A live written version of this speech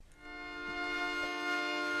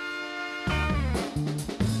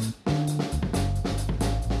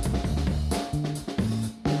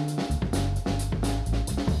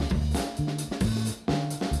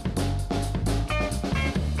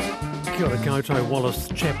Kia ora koutou, Wallace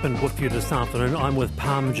Chapman with you this afternoon. I'm with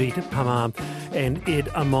Parmjeet Parmar and Ed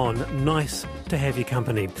Amon. Nice to have your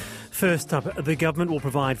company. First up, the government will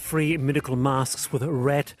provide free medical masks with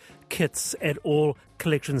rat kits at all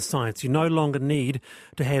collection sites. You no longer need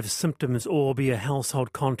to have symptoms or be a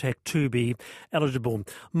household contact to be eligible.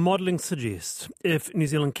 Modelling suggests if New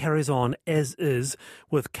Zealand carries on as is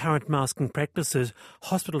with current masking practices,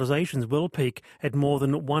 hospitalisations will peak at more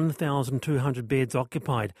than 1,200 beds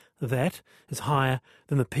occupied. That is higher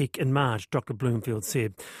than the peak in March, Dr Bloomfield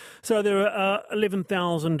said. So there are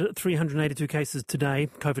 11,382 cases today,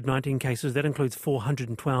 COVID-19 cases. That includes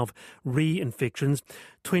 412 reinfections,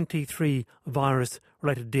 23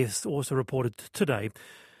 virus-related deaths also reported today,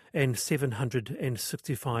 and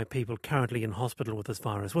 765 people currently in hospital with this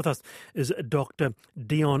virus. With us is Dr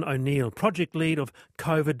Dion O'Neill, project lead of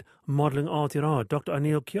COVID modelling Aotearoa. Dr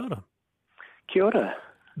O'Neill, kia ora. Kia ora.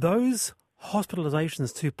 Those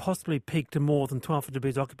hospitalisations to possibly peak to more than 1,200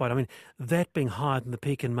 beds occupied, I mean, that being higher than the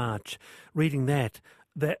peak in March, reading that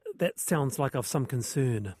sounds like of some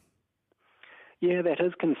concern. Yeah, that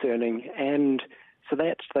is concerning. And so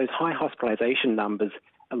those high hospitalisation numbers,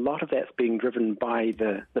 a lot of that's being driven by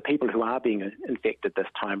the people who are being infected this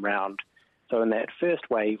time round. So in that first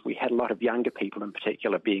wave, we had a lot of younger people in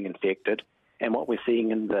particular being infected. And what we're seeing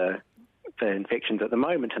in the infections at the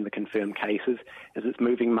moment in the confirmed cases is it's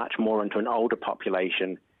moving much more into an older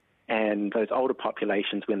population. And those older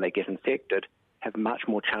populations, when they get infected, have much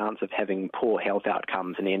more chance of having poor health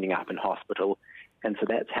outcomes and ending up in hospital. And so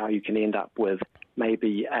that's how you can end up with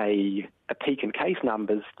maybe a peak in case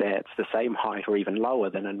numbers that's the same height or even lower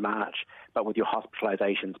than in March, but with your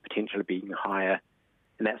hospitalisations potentially being higher.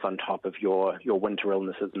 And that's on top of your winter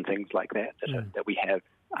illnesses and things like that we have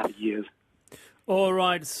other years. All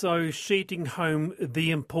right, so sheeting home the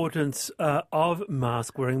importance of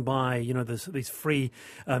mask wearing by, these free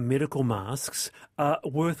medical masks,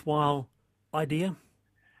 worthwhile idea?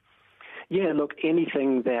 Yeah, look,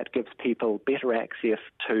 anything that gives people better access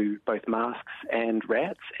to both masks and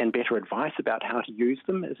rats and better advice about how to use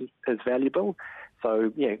them is valuable.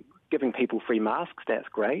 So, yeah, giving people free masks, that's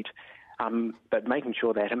great. But making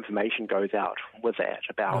sure that information goes out with that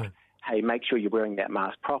about, hey, make sure you're wearing that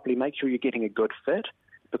mask properly, make sure you're getting a good fit,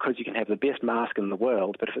 because you can have the best mask in the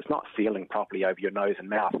world, but if it's not sealing properly over your nose and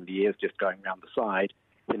mouth and the air's just going around the side,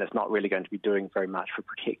 then it's not really going to be doing very much for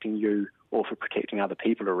protecting you or for protecting other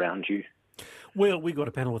people around you. Well, we got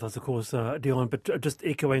a panel with us, of course, Dion, but just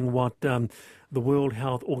echoing what the World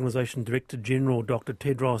Health Organization Director General, Dr.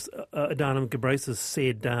 Tedros Adhanom Ghebreyesus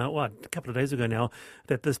said, a couple of days ago now,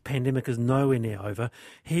 that this pandemic is nowhere near over.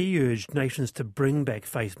 He urged nations to bring back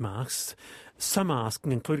face masks. Some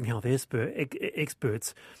asking, including health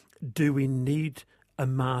experts, do we need a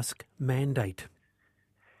mask mandate?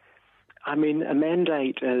 I mean, a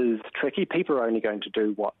mandate is tricky. People are only going to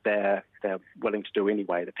do what they're willing to do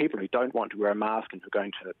anyway. The people who don't want to wear a mask and who are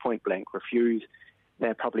going to point blank refuse,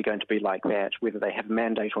 they're probably going to be like that, whether they have a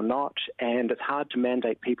mandate or not. And it's hard to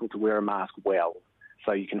mandate people to wear a mask well.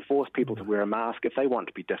 So you can force people to wear a mask. If they want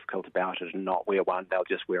to be difficult about it and not wear one, they'll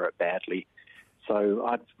just wear it badly. So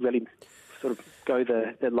I'd really sort of go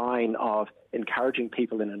the line of encouraging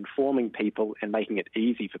people and informing people and making it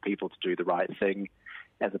easy for people to do the right thing,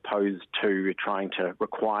 as opposed to trying to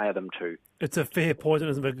require them to. It's a fair point,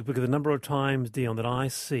 isn't it? Because the number of times, Dion, that I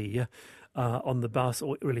see on the bus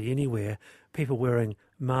or really anywhere, people wearing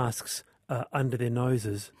masks under their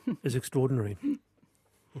noses is extraordinary.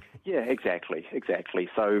 Yeah, exactly.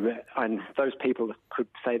 So, and those people could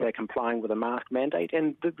say they're complying with a mask mandate,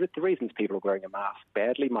 and the reasons people are wearing a mask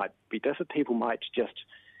badly might be different. People might just,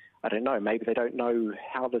 I don't know, maybe they don't know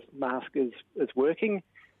how this mask is working.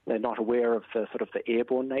 They're not aware of the sort of the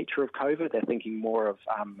airborne nature of COVID. They're thinking more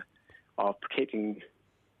of protecting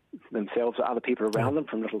themselves or other people around them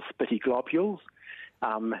from little spitty globules.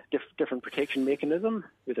 Different protection mechanism,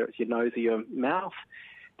 whether it's your nose or your mouth.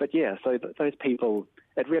 But yeah, so those people,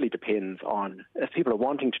 it really depends on if people are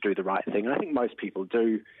wanting to do the right thing. And I think most people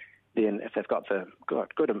do. Then, if they've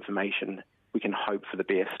got good information, we can hope for the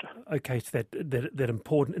best. Okay, so that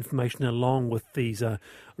important information along with these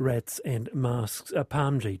rats and masks.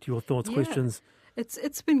 Parmjeet, your thoughts, questions?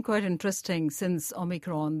 It's been quite interesting since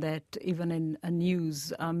Omicron that even in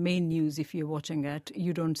main news, if you're watching it,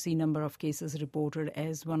 you don't see number of cases reported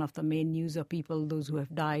as one of the main news of people, those who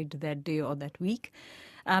have died that day or that week.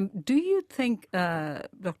 Do you think,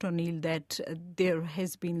 Dr. O'Neill, that there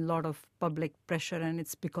has been a lot of public pressure and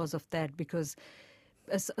it's because of that, because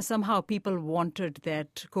somehow people wanted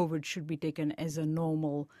that COVID should be taken as a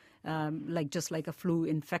normal just like a flu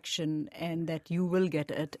infection, and that you will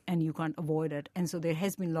get it and you can't avoid it. And so there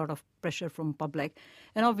has been a lot of pressure from public.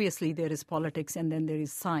 And obviously there is politics, and then there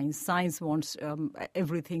is science. Science wants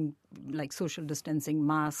everything like social distancing,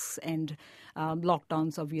 masks, and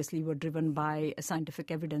lockdowns obviously were driven by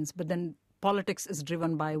scientific evidence. But then politics is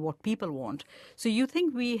driven by what people want. So you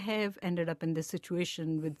think we have ended up in this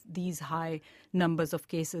situation with these high numbers of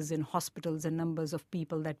cases in hospitals and numbers of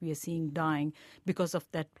people that we are seeing dying because of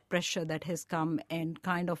that pressure that has come, and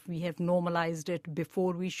kind of we have normalized it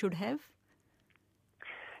before we should have?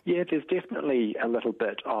 Yeah, there's definitely a little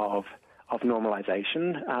bit of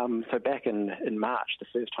normalisation. So back in March, the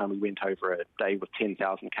first time we went over a day with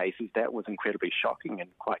 10,000 cases, that was incredibly shocking and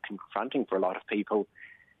quite confronting for a lot of people.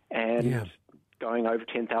 And going over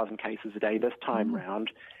 10,000 cases a day this time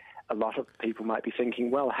round, a lot of people might be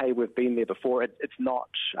thinking, well, hey, we've been there before. It's not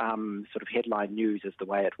sort of headline news as the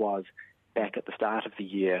way it was back at the start of the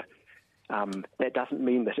year. That doesn't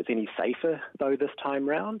mean that it's any safer, though, this time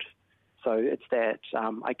round. So it's that,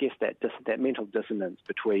 I guess, that mental dissonance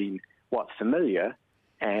between what's familiar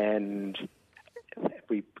and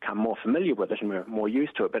we become more familiar with it and we're more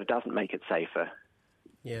used to it, but it doesn't make it safer.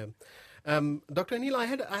 Yeah. Dr. O'Neill, I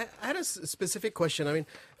had a specific question. I mean,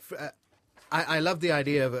 I love the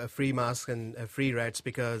idea of free masks and free rats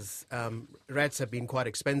because rats have been quite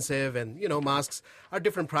expensive and, masks are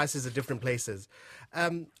different prices at different places.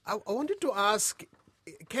 I wanted to ask,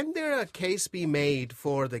 can there a case be made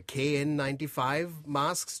for the KN95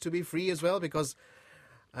 masks to be free as well because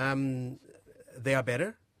they are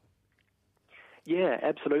better? Yeah,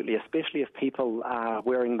 absolutely, especially if people are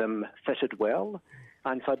wearing them fitted well.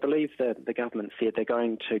 And so I believe that the government said they're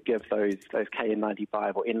going to give those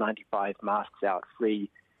KN95 or N95 masks out free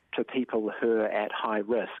to people who are at high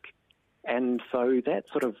risk. And so that's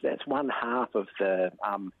one half of the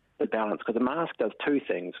balance, because a mask does two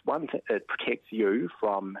things. One, it protects you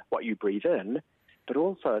from what you breathe in, but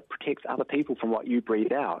also it protects other people from what you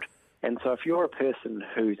breathe out. And so if you're a person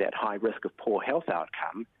who's at high risk of poor health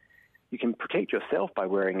outcome, you can protect yourself by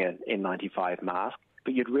wearing an N95 mask,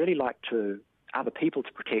 but you'd really like other people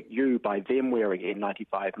to protect you by them wearing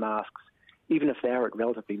N95 masks, even if they're at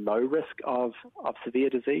relatively low risk of severe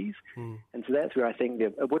disease. And so that's where I think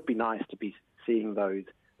it would be nice to be seeing those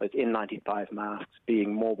N95 masks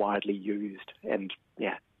being more widely used, and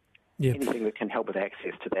anything that can help with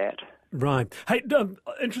access to that. Right. Hey,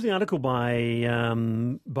 interesting article by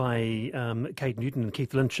Kate Newton and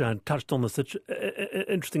Keith Lynch touched on this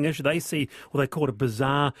interesting issue. They see what they call a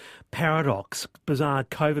bizarre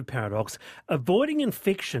COVID paradox. Avoiding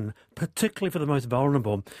infection, particularly for the most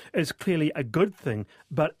vulnerable, is clearly a good thing,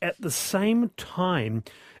 but at the same time,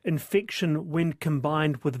 infection, when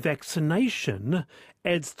combined with vaccination,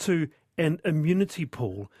 adds to an immunity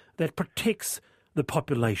pool that protects the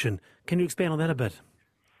population. Can you expand on that a bit?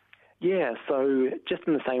 Yeah, so just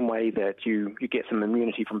in the same way that you get some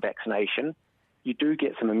immunity from vaccination, you do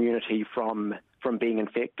get some immunity from being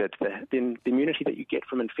infected. The immunity that you get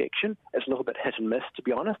from infection is a little bit hit and miss, to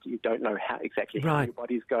be honest. You don't know how your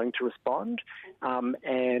body's going to respond.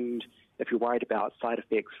 And if you're worried about side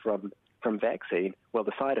effects from vaccine, well,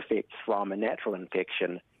 the side effects from a natural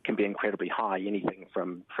infection can be incredibly high, anything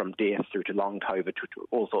from death through to long COVID to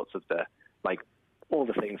all sorts of all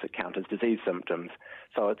the things that count as disease symptoms.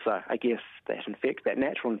 So it's, I guess, that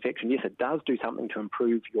natural infection, yes, it does do something to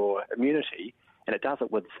improve your immunity, and it does it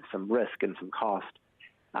with some risk and some cost.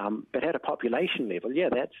 But at a population level,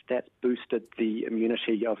 that's boosted the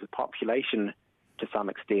immunity of the population to some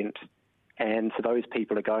extent. And so those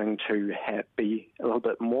people are going to be a little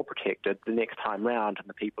bit more protected the next time round than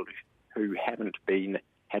the people who haven't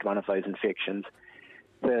had one of those infections.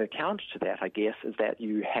 The counter to that, I guess, is that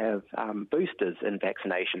you have boosters in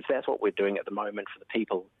vaccinations. That's what we're doing at the moment for the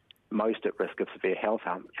people most at risk of severe health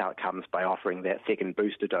outcomes by offering that second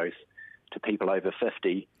booster dose to people over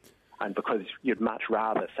 50. And because you'd much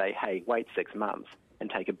rather say, hey, wait 6 months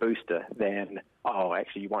and take a booster than,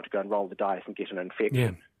 actually you want to go and roll the dice and get an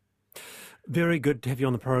infection. Yeah. Very good to have you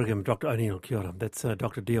on the program, Dr. O'Neill. Kia ora. That's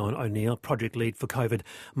Dr. Dion O'Neill, project lead for COVID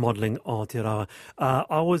modelling Aotearoa.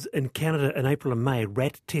 I was in Canada in April and May.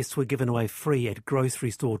 Rat tests were given away free at grocery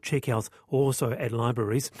store checkouts, also at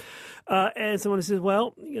libraries. And someone says,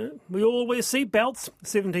 well, we all wear seatbelts.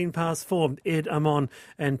 4:17. Ed Amon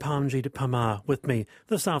and Parmjeet Parmar with me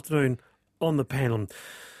this afternoon on the panel.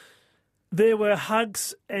 There were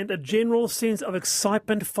hugs and a general sense of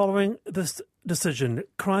excitement following this decision.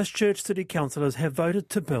 Christchurch City Councillors have voted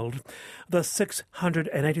to build the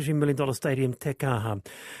 $683 million stadium Te Kaha.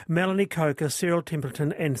 Melanie Coker, Cyril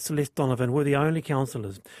Templeton and Celeste Donovan were the only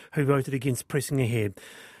councillors who voted against pressing ahead.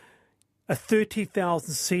 A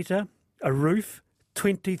 30,000-seater, a roof,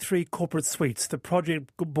 23 corporate suites. The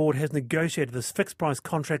project board has negotiated this fixed-price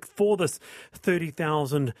contract for this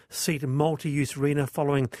 30,000-seat multi-use arena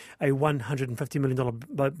following a $150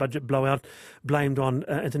 million budget blowout blamed on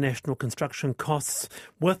international construction costs.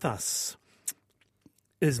 With us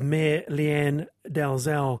is Mayor Leanne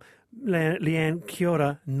Dalzell. Leanne, kia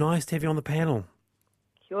ora. Nice to have you on the panel.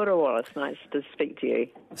 Kia ora, Wallace. Nice to speak to you.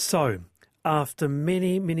 So, after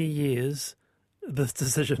many, many years, this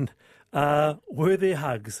decision, were there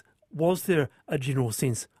hugs? Was there a general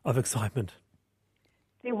sense of excitement?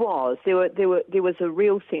 There was. There was a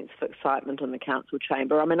real sense of excitement in the council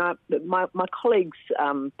chamber. I mean, my colleagues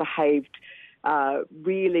behaved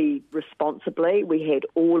really responsibly. We had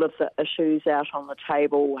all of the issues out on the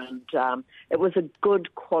table, and it was a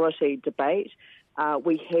good quality debate.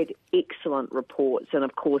 We had excellent reports, and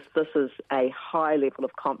of course this is a high level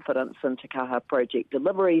of confidence in Te Kaha Project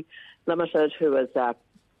Delivery Limited, who is a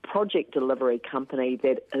project delivery company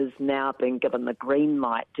that is now being given the green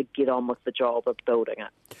light to get on with the job of building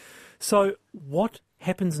it. So what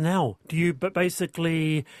happens now? Do you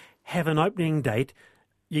basically have an opening date,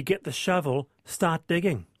 you get the shovel, start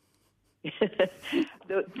digging?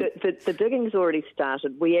 The digging's already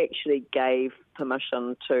started. We actually gave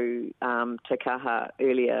permission to Te Kaha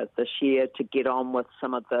earlier this year to get on with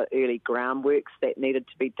some of the early groundworks that needed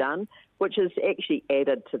to be done, which has actually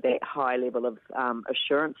added to that high level of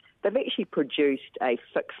assurance. They've actually produced a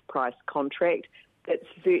fixed price contract that's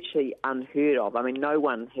virtually unheard of. I mean, no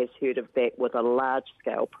one has heard of that with a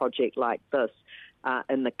large-scale project like this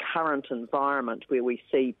in the current environment where we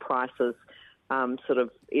see prices sort of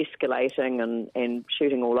escalating and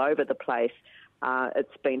shooting all over the place.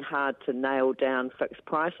 It's been hard to nail down fixed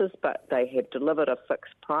prices, but they have delivered a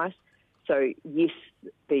fixed price. So yes,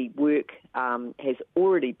 the work has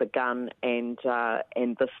already begun, and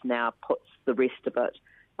this now puts the rest of it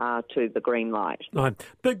to the green light. Right.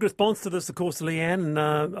 Big response to this, of course, Leanne.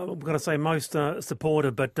 I'm going to say most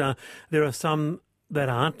supportive, but there are some that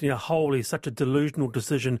aren't. Wholly such a delusional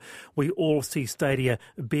decision. We all see stadia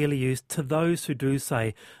barely used. To those who do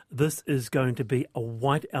say this is going to be a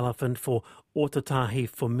white elephant for Ōtautahi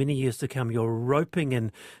for many years to come, you're roping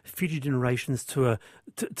in future generations to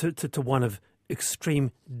one of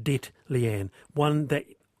extreme debt, Leanne, one that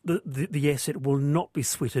the asset will not be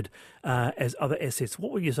sweated as other assets.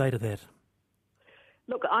 What would you say to that?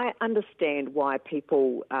 Look, I understand why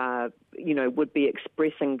people, would be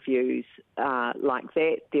expressing views like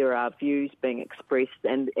that. There are views being expressed,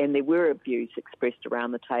 and there were views expressed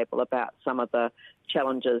around the table about some of the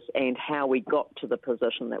challenges and how we got to the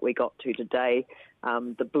position that we got to today.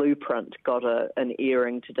 The blueprint got an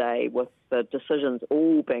airing today with the decisions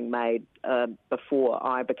all being made before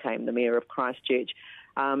I became the Mayor of Christchurch.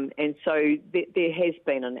 And so there has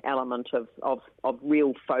been an element of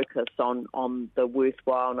real focus on the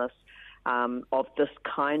worthwhileness of this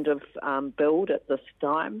kind of build at this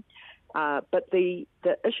time. But the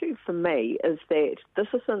issue for me is that this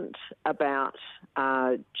isn't about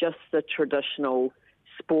just the traditional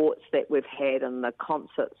sports that we've had and the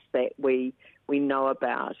concerts that we know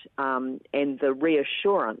about, and the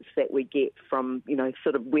reassurance that we get from,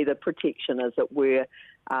 sort of weather protection, as it were,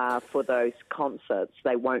 for those concerts.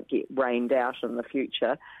 They won't get rained out in the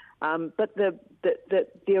future. But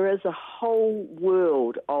there is a whole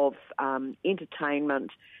world of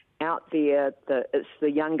entertainment out there. It's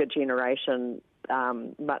the younger generation,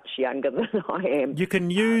 much younger than I am. You can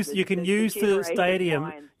use the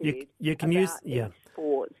stadium. You can use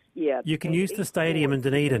sports. Yeah, you can use the stadium in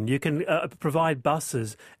Dunedin. You can provide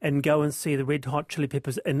buses and go and see the Red Hot Chili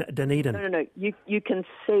Peppers in Dunedin. No. You can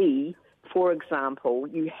see. For example,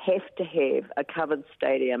 you have to have a covered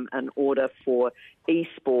stadium in order for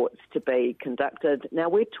esports to be conducted. Now,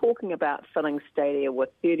 we're talking about filling stadia with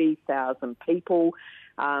 30,000 people,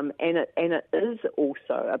 and it is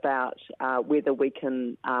also about whether we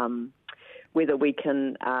can, and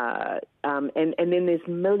then there's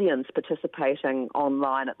millions participating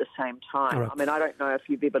online at the same time. Right. I mean, I don't know if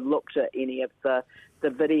you've ever looked at any of the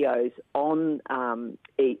videos on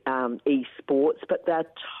esports, but they're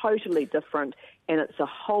totally different, and it's a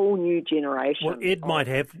whole new generation. Well, Ed might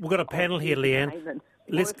have. We've got a panel here, Leanne.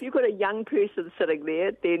 Well, if you've got a young person sitting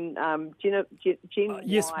there, then Gen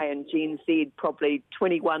Y and Gen Z probably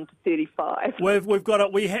 21 to 35.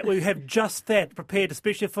 We have just that prepared,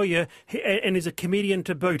 especially for you, and he's a comedian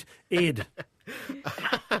to boot, Ed.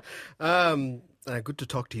 Good to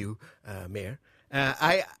talk to you, Mayor.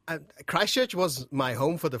 Christchurch was my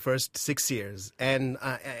home for the first 6 years, and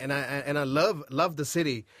I love the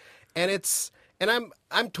city, and it's And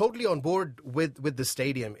I'm totally on board with the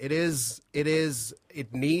stadium. It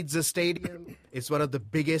needs a stadium. It's one of the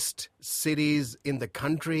biggest cities in the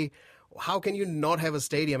country. How can you not have a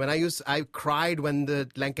stadium? And I cried when the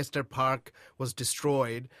Lancaster Park was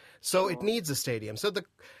destroyed. So it needs a stadium. So the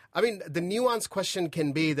nuanced question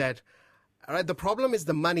can be that, all right, the problem is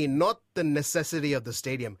the money, not the necessity of the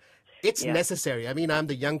stadium. It's necessary. I mean, I'm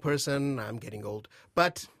the young person. I'm getting old.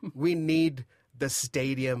 But we need the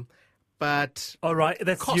stadium. But all right,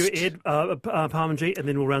 that's cost. you, Ed, Parmjeet, and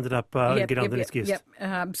then we'll round it up and get on to the next guest.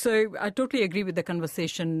 So I totally agree with the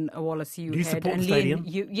conversation, Wallace, you had. Do you support and the stadium?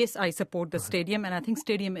 Yes, I support the stadium, and I think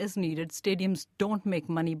stadium is needed. Stadiums don't make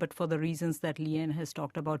money, but for the reasons that Leanne has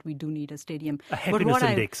talked about, we do need a stadium. A happiness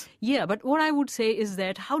index. But what I would say is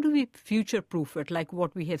that how do we future-proof it, like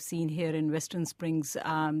what we have seen here in Western Springs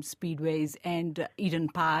Speedways and Eden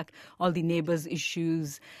Park, all the neighbours'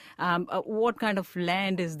 issues. What kind of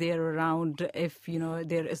land is there around if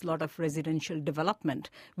there is a lot of residential development?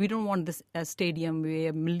 We don't want this stadium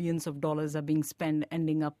where millions of dollars are being spent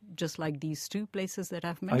ending up just like these two places that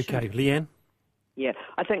I've mentioned. Okay, Leanne? Yeah,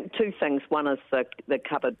 I think two things. One is the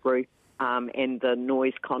covered roof and the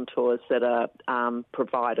noise contours that are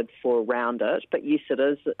provided for around it. But yes, it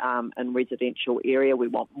is in residential area. We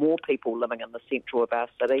want more people living in the central of our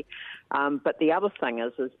city. But the other thing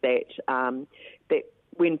is that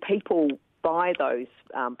when people buy those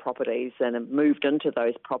properties and have moved into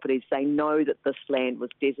those properties, they know that this land was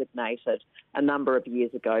designated a number of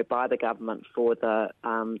years ago by the government for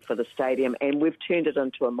the stadium, and we've turned it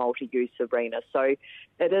into a multi-use arena. So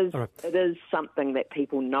it is something that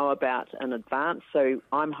people know about in advance. So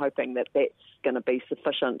I'm hoping that that's going to be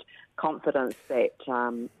sufficient confidence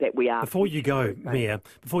that we are. Before you go, Mayor,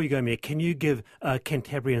 can you give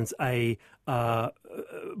Cantabrians a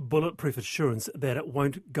bulletproof assurance that it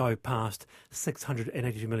won't go past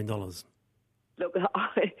 $682 million? Look,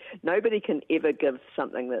 nobody can ever give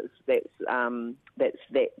something that's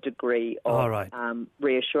that degree of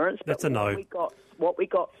reassurance. That's a no. What we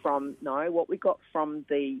got from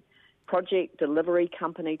the project delivery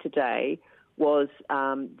company today was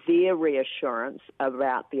their reassurance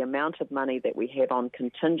about the amount of money that we have on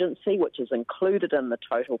contingency, which is included in the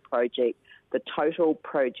total project. The total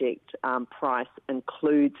project price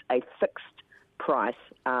includes a fixed price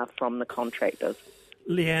from the contractors.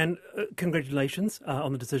 Leanne, congratulations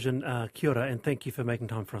on the decision. Kia ora, and thank you for making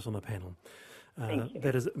time for us on the panel.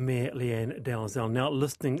 That is Mayor Leanne Dalzell. Now,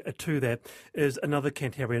 listening to that is another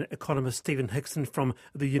Cantabrian economist, Stephen Hickson from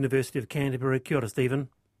the University of Canterbury. Kia ora, Stephen.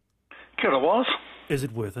 Kia ora, Wallace. Is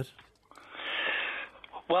it worth it?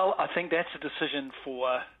 Well, I think that's a decision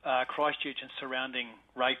for Christchurch and surrounding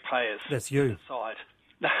ratepayers. That's you. To decide.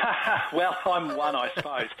 Well, I'm one, I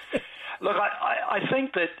suppose. Look, I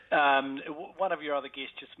think that one of your other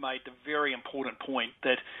guests just made the very important point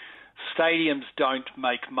that stadiums don't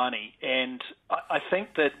make money. And I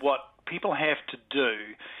think that what people have to do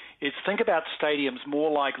is think about stadiums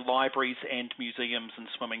more like libraries and museums and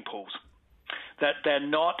swimming pools. That they're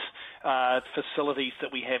not facilities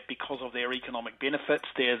that we have because of their economic benefits.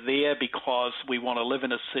 They're there because we want to live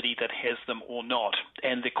in a city that has them or not.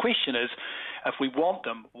 And the question is, if we want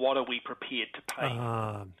them, what are we prepared to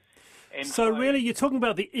pay? So really, you're talking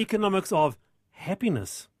about the economics of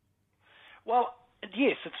happiness. Well,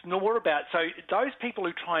 yes, it's more about, so those people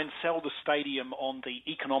who try and sell the stadium on the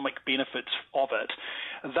economic benefits of it,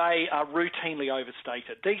 they are routinely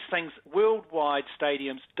overstated. These things, worldwide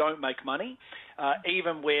stadiums don't make money.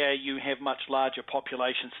 Even where you have much larger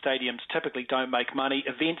population, stadiums typically don't make money.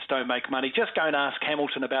 Events don't make money. Just go and ask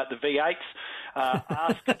Hamilton about the V8s.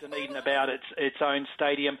 Ask Dunedin about its own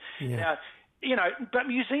stadium. Yeah. Now, but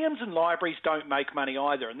museums and libraries don't make money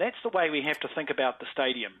either, and that's the way we have to think about the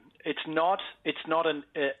stadium. It's not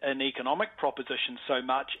an economic proposition so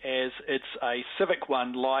much as it's a civic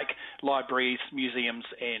one, like libraries, museums,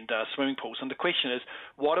 and swimming pools. And the question is,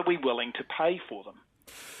 what are we willing to pay for them?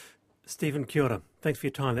 Stephen, kia ora. Thanks for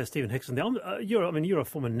your time. That's Stephen Hickson. You're a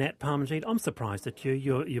former Nat, Parmjeet. I'm surprised at you.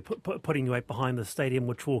 You're putting your weight behind the stadium,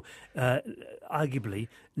 which will arguably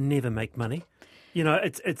never make money. You know,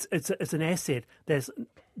 it's an asset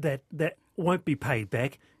that won't be paid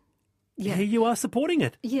back. Yeah. Here you are supporting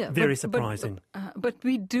it. Yeah, very surprising. But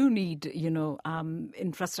we do need,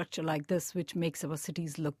 infrastructure like this, which makes our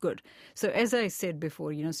cities look good. So as I said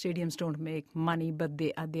before, stadiums don't make money, but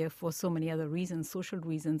they are there for so many other reasons, social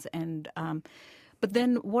reasons, and. But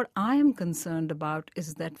then what I am concerned about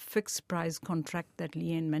is that fixed price contract that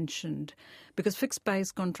Leanne mentioned. Because fixed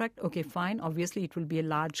price contract, okay, fine. Obviously, it will be a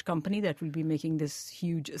large company that will be making this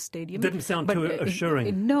huge stadium. Didn't sound too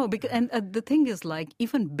assuring. No, because, and the thing is, like,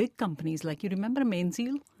 even big companies, like you remember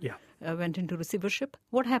Mainzeal? Yeah. went into receivership?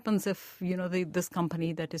 What happens if, this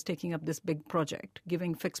company that is taking up this big project,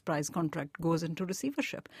 giving fixed price contract, goes into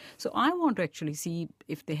receivership? So I want to actually see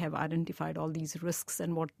if they have identified all these risks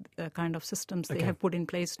and what kind of systems they have put in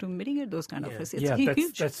place to mitigate those kind of risks. It's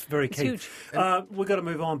huge. That's very key. It's huge. We've got to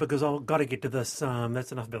move on because I've got to get to this.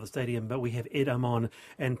 That's enough about the stadium, but we have Ed Amon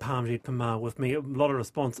and Parmjeet Parmar with me. A lot of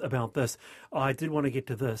response about this. I did want to get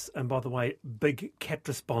to this, and by the way, big cat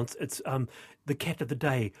response. It's the cat of the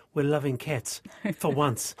day. We're loving cats for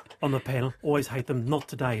once on the panel. Always hate them. Not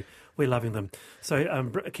today. We're loving them.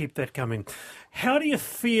 So keep that coming. How do you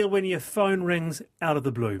feel when your phone rings out of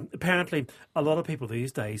the blue? Apparently, a lot of people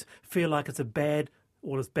these days feel like it's bad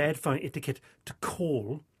phone etiquette to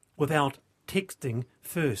call without texting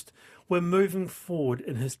first. We're moving forward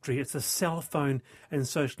in history. It's a cell phone and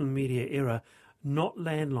social media era, not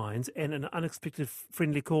landlines, and an unexpected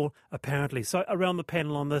friendly call, apparently. So around the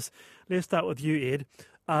panel on this, let's start with you, Ed.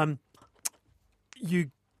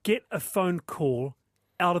 You get a phone call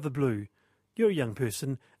out of the blue. You're a young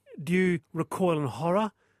person. Do you recoil in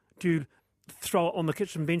horror? Do you throw it on the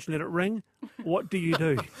kitchen bench and let it ring? What do you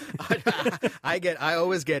do? I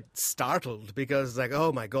always get startled because like,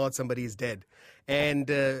 oh my God, somebody's dead. And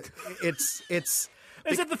it's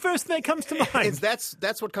Is it the first thing that comes to mind?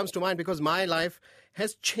 That's what comes to mind because my life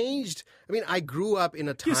has changed. I mean, I grew up in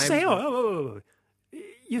a time... You say,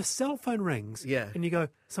 your cell phone rings, and you go,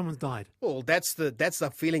 someone's died. Well, that's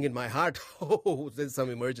the feeling in my heart. Oh, there's some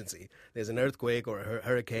emergency. There's an earthquake or a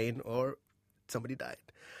hurricane or somebody died.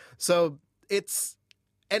 So it's...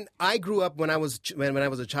 And I grew up when I was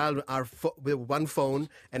a child. With one phone,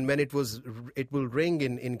 and when it will ring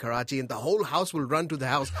in Karachi, and the whole house will run to the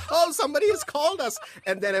house. Oh, somebody has called us,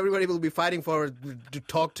 and then everybody will be fighting to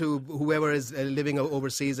talk to whoever is living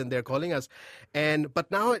overseas, and they're calling us. But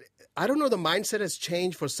now I don't know. The mindset has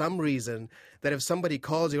changed for some reason. That if somebody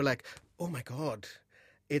calls, you're like, oh my God,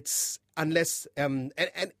 it's unless and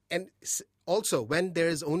also when there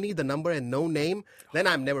is only the number and no name, then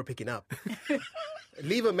I'm never picking up.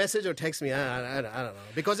 Leave a message or text me. I don't know.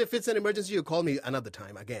 Because if it's an emergency, you call me another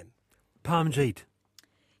time again. Parmjeet.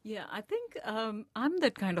 Yeah, I think I'm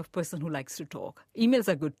that kind of person who likes to talk. Emails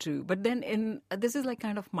are good too. But then this is like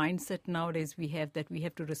kind of mindset nowadays we have that we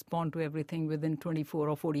have to respond to everything within 24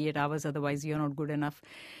 or 48 hours. Otherwise, you're not good enough.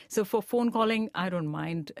 So for phone calling, I don't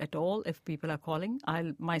mind at all if people are calling.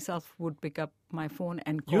 I myself would pick up my phone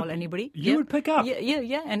and call anybody. You would pick up?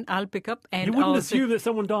 Yeah. And I'll pick up. And you wouldn't assume that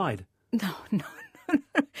someone died? No.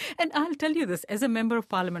 And I'll tell you this, as a member of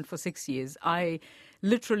parliament for 6 years, I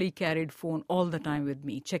literally carried phone all the time with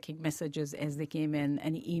me, checking messages as they came in,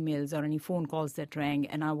 any emails or any phone calls that rang,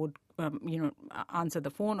 and I would answer the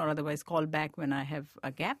phone or otherwise call back when I have a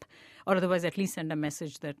gap, or otherwise at least send a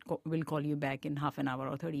message that will call you back in half an hour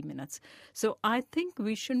or 30 minutes. So I think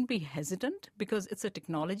we shouldn't be hesitant because it's a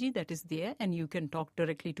technology that is there and you can talk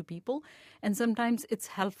directly to people, and sometimes it's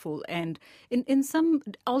helpful. And in some,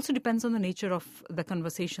 also depends on the nature of the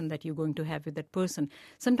conversation that you're going to have with that person.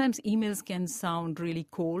 Sometimes emails can sound really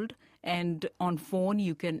cold, and on phone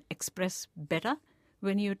you can express better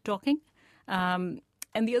when you're talking.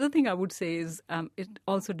 And the other thing I would say is it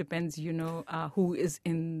also depends, who is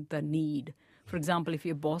in the need. For example, if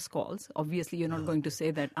your boss calls, obviously you're not going to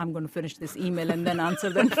say that I'm going to finish this email and then answer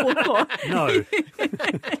the phone call.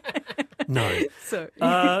 No.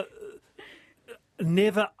 So,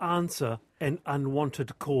 never answer an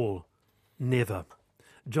unwanted call. Never.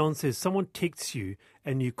 John says someone texts you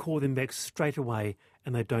and you call them back straight away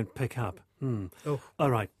and they don't pick up. Oh. All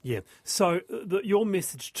right, yeah. So your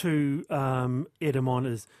message to Ed Amon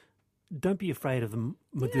is don't be afraid of the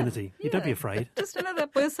modernity. Yeah. Don't be afraid. Just another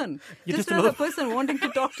person. Just another person wanting to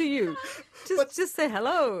talk to you. Just say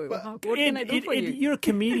hello. What can I do for you? You're a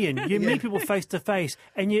comedian. You meet people face to face,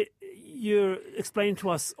 and you're explaining to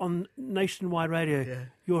us on nationwide radio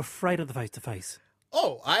you're afraid of the face to face.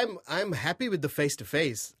 Oh, I'm happy with the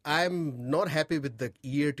face-to-face. I'm not happy with the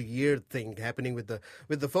ear-to-ear thing happening with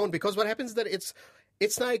the phone, because what happens is that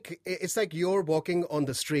it's like you're walking on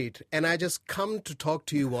the street and I just come to talk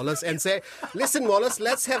to you, Wallace, and say, listen, Wallace,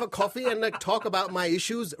 let's have a coffee and talk about my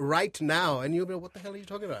issues right now. And you'll be like, what the hell are you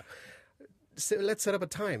talking about? So let's set up a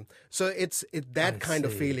time. So it's that kind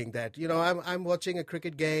of feeling that, I'm watching a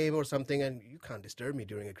cricket game or something and you can't disturb me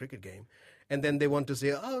during a cricket game. And then they want to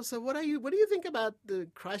say, oh, so what do you think about the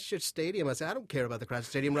Christchurch Stadium? I say, I don't care about the Christchurch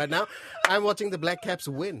Stadium right now. I'm watching the Black Caps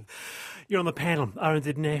win. You're on the panel,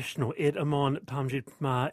 RNZ National, Ed Amon, Parmjeet Parmar,